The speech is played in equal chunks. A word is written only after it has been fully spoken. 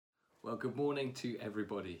Well, good morning to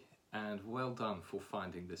everybody, and well done for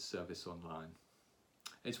finding this service online.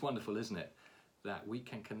 It's wonderful, isn't it, that we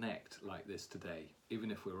can connect like this today.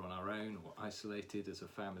 Even if we're on our own or isolated as a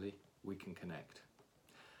family, we can connect.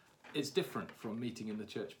 It's different from meeting in the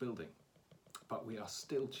church building, but we are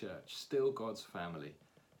still church, still God's family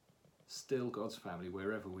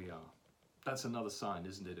wherever we are. That's another sign,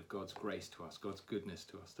 isn't it, of God's grace to us, God's goodness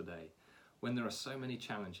to us today. When there are so many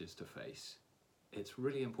challenges to face, it's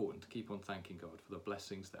really important to keep on thanking God for the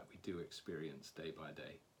blessings that we do experience day by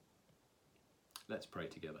day. Let's pray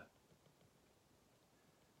together.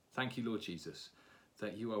 Thank you, Lord Jesus,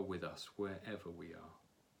 that you are with us wherever we are.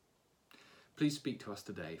 Please speak to us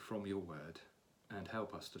today from your word and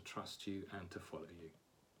help us to trust you and to follow you.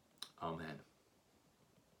 Amen.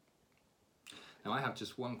 Now, I have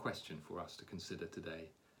just one question for us to consider today.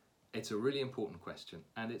 It's a really important question,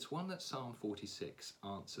 and it's one that Psalm 46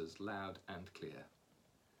 answers loud and clear.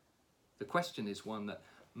 The question is one that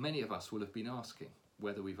many of us will have been asking,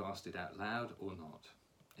 whether we've asked it out loud or not.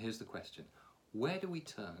 Here's the question. Where do we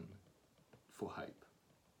turn for hope?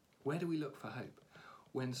 Where do we look for hope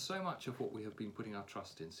when so much of what we have been putting our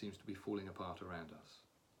trust in seems to be falling apart around us?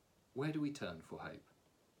 Where do we turn for hope?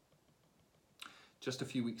 Just a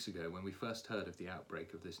few weeks ago, when we first heard of the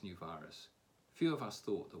outbreak of this new virus, few of us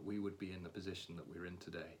thought that we would be in the position that we're in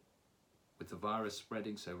today. With the virus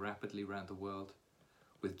spreading so rapidly around the world,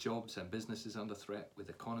 with jobs and businesses under threat, with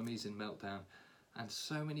economies in meltdown, and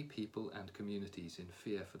so many people and communities in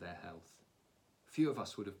fear for their health, few of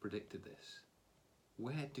us would have predicted this.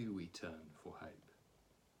 Where do we turn for hope?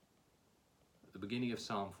 At the beginning of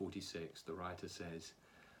Psalm 46, the writer says,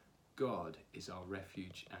 God is our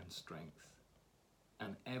refuge and strength,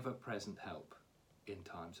 an ever-present help in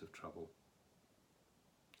times of trouble.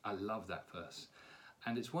 I love that verse,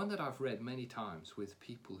 and it's one that I've read many times with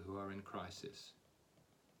people who are in crisis.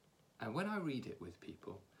 And when I read it with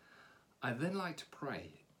people, I then like to pray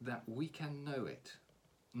that we can know it,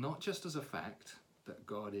 not just as a fact that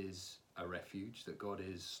God is a refuge, that God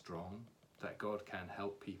is strong, that God can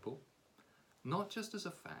help people, not just as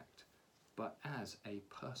a fact, but as a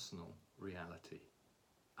personal reality,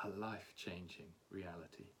 a life-changing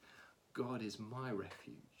reality. God is my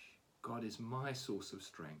refuge. God is my source of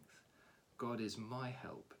strength. God is my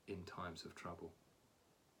help in times of trouble.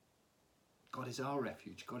 God is our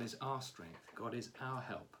refuge. God is our strength. God is our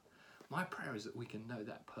help. My prayer is that we can know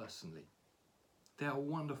that personally. They are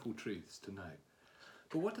wonderful truths to know.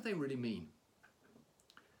 But what do they really mean?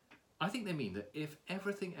 I think they mean that if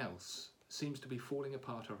everything else seems to be falling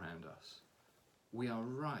apart around us, we are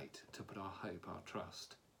right to put our hope, our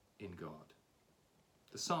trust in God.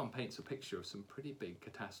 The psalm paints a picture of some pretty big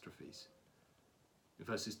catastrophes. In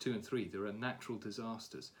verses 2 and 3, there are natural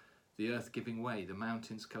disasters, the earth giving way, the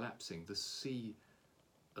mountains collapsing, the sea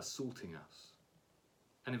assaulting us.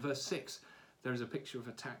 And in verse 6, there is a picture of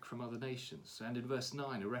attack from other nations. And in verse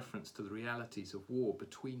 9, a reference to the realities of war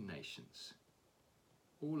between nations.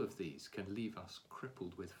 All of these can leave us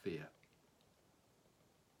crippled with fear.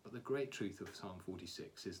 But the great truth of Psalm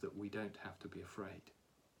 46 is that we don't have to be afraid.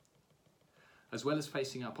 As well as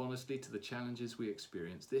facing up honestly to the challenges we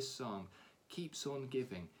experience, this psalm keeps on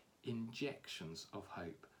giving injections of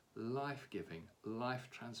hope, life-giving,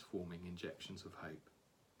 life-transforming injections of hope.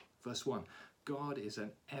 Verse 1, God is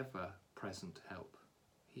an ever-present help.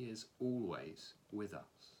 He is always with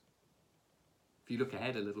us. If you look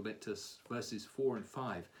ahead a little bit to verses 4 and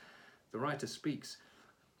 5, the writer speaks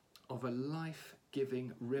of a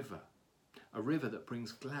life-giving river, a river that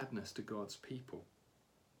brings gladness to God's people.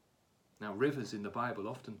 Now, rivers in the Bible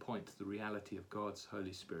often point to the reality of God's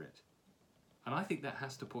Holy Spirit. And I think that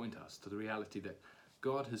has to point us to the reality that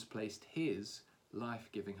God has placed his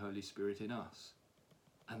life-giving Holy Spirit in us.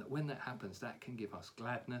 And that when that happens, that can give us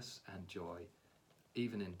gladness and joy,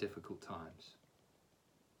 even in difficult times.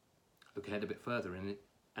 Look ahead a bit further, and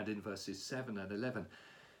in verses 7 and 11,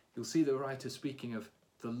 you'll see the writer speaking of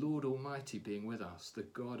the Lord Almighty being with us, the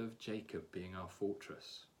God of Jacob being our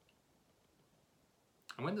fortress.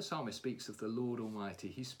 And when the psalmist speaks of the Lord Almighty,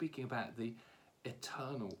 he's speaking about the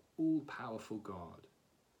eternal, all-powerful God.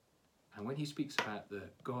 And when he speaks about the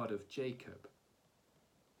God of Jacob,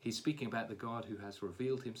 he's speaking about the God who has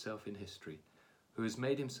revealed himself in history, who has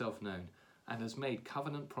made himself known and has made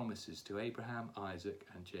covenant promises to Abraham, Isaac,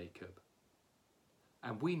 and Jacob.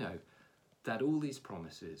 And we know that all these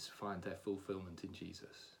promises find their fulfillment in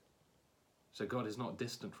Jesus. So God is not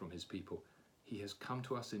distant from his people. He has come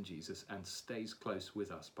to us in Jesus and stays close with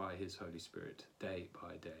us by his Holy Spirit day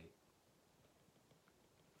by day.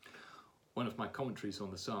 One of my commentaries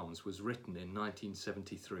on the Psalms was written in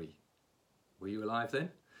 1973. Were you alive then?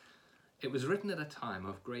 It was written at a time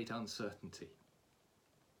of great uncertainty.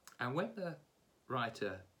 And when the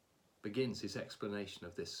writer begins his explanation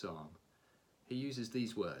of this psalm, he uses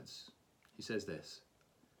these words. He says this: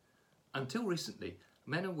 "Until recently,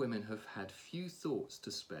 men and women have had few thoughts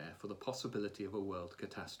to spare for the possibility of a world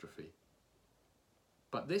catastrophe.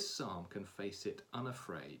 But this psalm can face it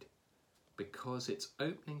unafraid, because its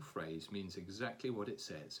opening phrase means exactly what it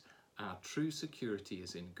says. Our true security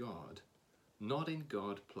is in God, not in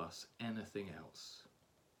God plus anything else."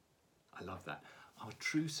 I love that. Our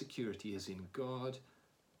true security is in God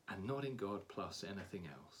and not in God plus anything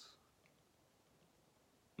else.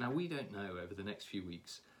 Now, we don't know over the next few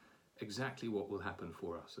weeks exactly what will happen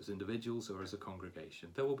for us as individuals or as a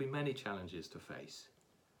congregation. There will be many challenges to face,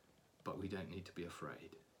 but we don't need to be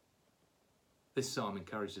afraid. This psalm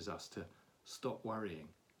encourages us to stop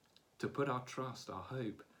worrying, to put our trust, our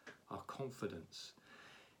hope, our confidence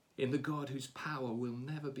in the God whose power will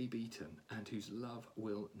never be beaten and whose love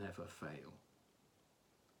will never fail.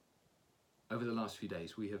 Over the last few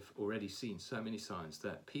days, we have already seen so many signs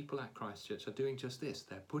that people at Christchurch are doing just this.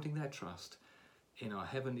 They're putting their trust in our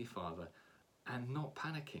Heavenly Father and not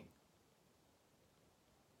panicking.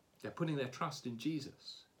 They're putting their trust in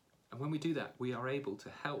Jesus. And when we do that, we are able to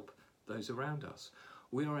help those around us.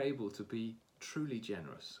 We are able to be truly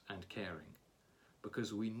generous and caring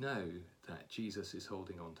because we know that Jesus is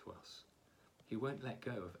holding on to us. He won't let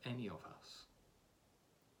go of any of us.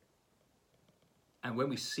 And when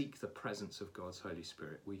we seek the presence of God's Holy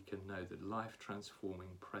Spirit, we can know the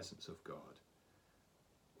life-transforming presence of God.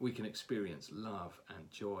 We can experience love and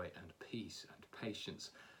joy and peace and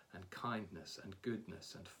patience and kindness and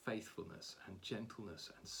goodness and faithfulness and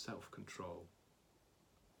gentleness and self-control.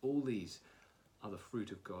 All these are the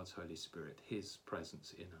fruit of God's Holy Spirit, his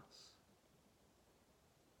presence in us.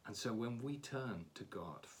 And so when we turn to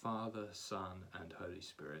God, Father, Son, and Holy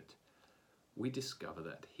Spirit, we discover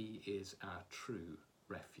that he is our true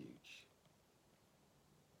refuge.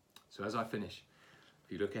 So as I finish,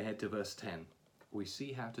 if you look ahead to verse 10, we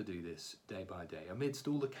see how to do this day by day. Amidst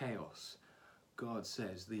all the chaos, God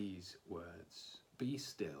says these words: "Be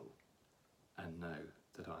still and know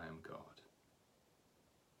that I am God."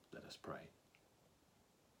 Let us pray.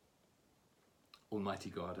 Almighty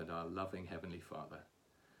God and our loving Heavenly Father,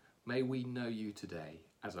 may we know you today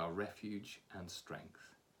as our refuge and strength,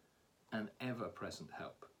 an ever-present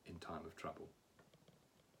help in time of trouble.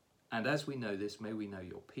 And as we know this, may we know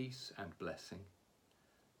your peace and blessing,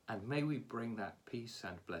 and may we bring that peace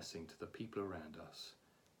and blessing to the people around us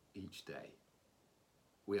each day.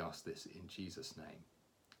 We ask this in Jesus' name.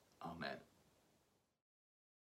 Amen.